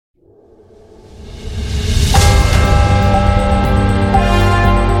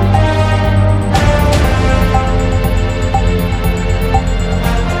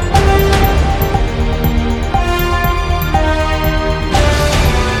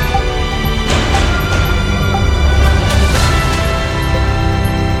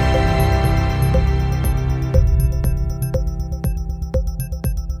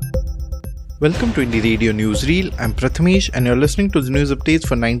Welcome to Indie Radio Newsreel. I'm Prathamesh and you're listening to the news updates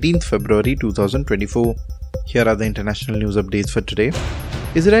for 19th February 2024. Here are the international news updates for today.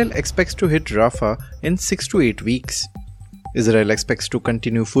 Israel expects to hit Rafah in 6 to 8 weeks. Israel expects to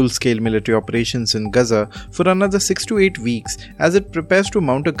continue full-scale military operations in Gaza for another 6 to 8 weeks as it prepares to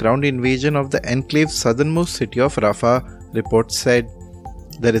mount a ground invasion of the enclave's southernmost city of Rafah, reports said.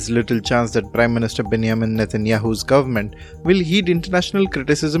 There is little chance that Prime Minister Benjamin Netanyahu's government will heed international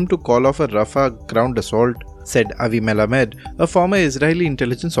criticism to call off a Rafah ground assault, said Avi Melamed, a former Israeli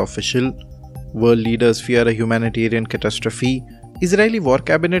intelligence official. World leaders fear a humanitarian catastrophe. Israeli War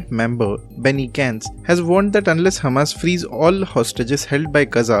Cabinet member Benny Gantz has warned that unless Hamas frees all hostages held by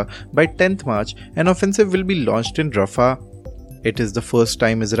Gaza by 10th March, an offensive will be launched in Rafah. It is the first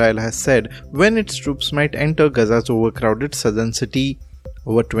time Israel has said when its troops might enter Gaza's overcrowded southern city.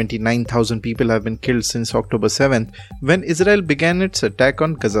 Over 29,000 people have been killed since October 7th when Israel began its attack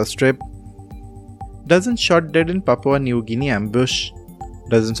on Gaza Strip. Dozens shot dead in Papua New Guinea ambush.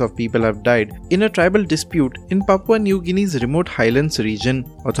 Dozens of people have died in a tribal dispute in Papua New Guinea's remote highlands region,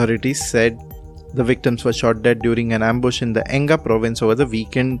 authorities said. The victims were shot dead during an ambush in the Enga province over the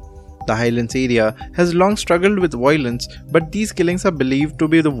weekend. The highlands area has long struggled with violence, but these killings are believed to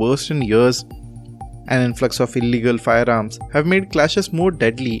be the worst in years. An influx of illegal firearms have made clashes more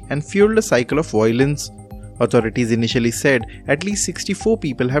deadly and fueled a cycle of violence. Authorities initially said at least 64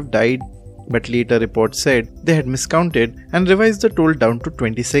 people have died, but later reports said they had miscounted and revised the toll down to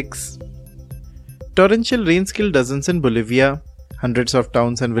 26. Torrential rains killed dozens in Bolivia. Hundreds of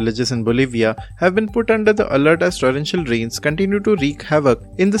towns and villages in Bolivia have been put under the alert as torrential rains continue to wreak havoc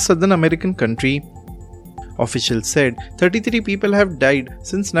in the Southern American country. Officials said 33 people have died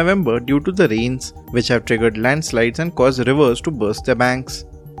since November due to the rains, which have triggered landslides and caused rivers to burst their banks.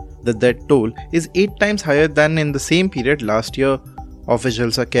 The death toll is 8 times higher than in the same period last year.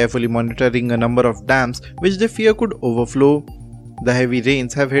 Officials are carefully monitoring a number of dams which they fear could overflow. The heavy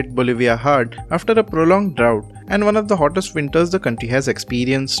rains have hit Bolivia hard after a prolonged drought and one of the hottest winters the country has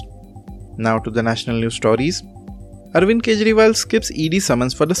experienced. Now to the national news stories. Arvind Kejriwal skips ED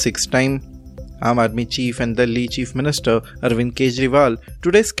summons for the 6th time. Aam Aadmi Chief and Delhi Chief Minister Arvind Kejriwal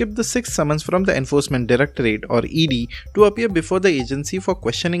today skipped the 6th summons from the Enforcement Directorate or ED to appear before the agency for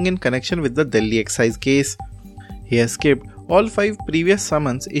questioning in connection with the Delhi excise case. He has skipped all 5 previous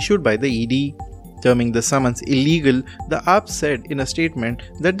summons issued by the ED. Terming the summons illegal, the AAP said in a statement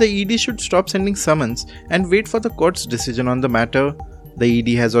that the ED should stop sending summons and wait for the court's decision on the matter. The ED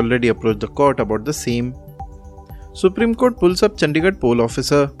has already approached the court about the same. Supreme Court pulls up Chandigarh poll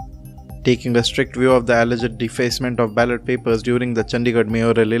officer. Taking a strict view of the alleged defacement of ballot papers during the Chandigarh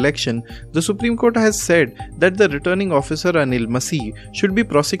mayoral election, the Supreme Court has said that the returning officer Anil Masih should be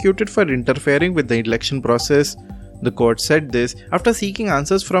prosecuted for interfering with the election process. The court said this after seeking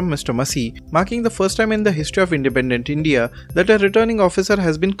answers from Mr. Masih, marking the first time in the history of independent India that a returning officer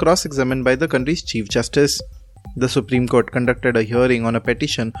has been cross-examined by the country's Chief Justice. The Supreme Court conducted a hearing on a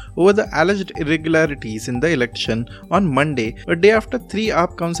petition over the alleged irregularities in the election on Monday, a day after 3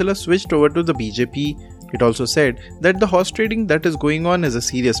 AAP councillors switched over to the BJP. It also said that the horse trading that is going on is a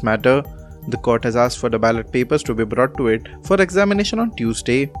serious matter. The court has asked for the ballot papers to be brought to it for examination on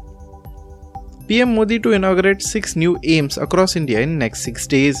Tuesday. PM Modi to inaugurate 6 new AIIMS across India in next 6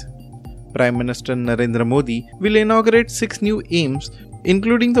 days. Prime Minister Narendra Modi will inaugurate 6 new AIIMS,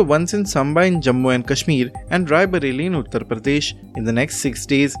 including the ones in Samba in Jammu and Kashmir and Rai Bareli in Uttar Pradesh in the next 6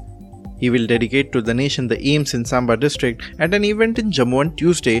 days. He will dedicate to the nation the AIIMS in Samba district at an event in Jammu on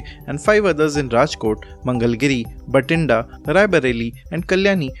Tuesday and 5 others in Rajkot, Mangalgiri, Batinda, Rai Bareli and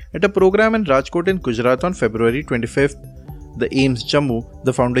Kalyani at a program in Rajkot in Gujarat on February 25th. The AIIMS Jammu,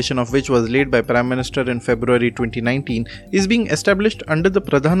 the foundation of which was laid by Prime Minister in February 2019, is being established under the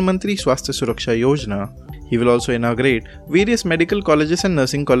Pradhan Mantri Swasthya Suraksha Yojana. He will also inaugurate various medical colleges and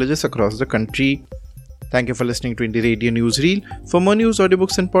nursing colleges across the country. Thank you for listening to Indie Radio Newsreel. For more news,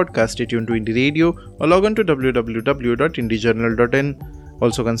 audiobooks and podcasts, stay tuned to Indie Radio or log on to www.indiejournal.in.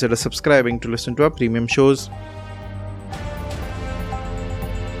 Also consider subscribing to listen to our premium shows.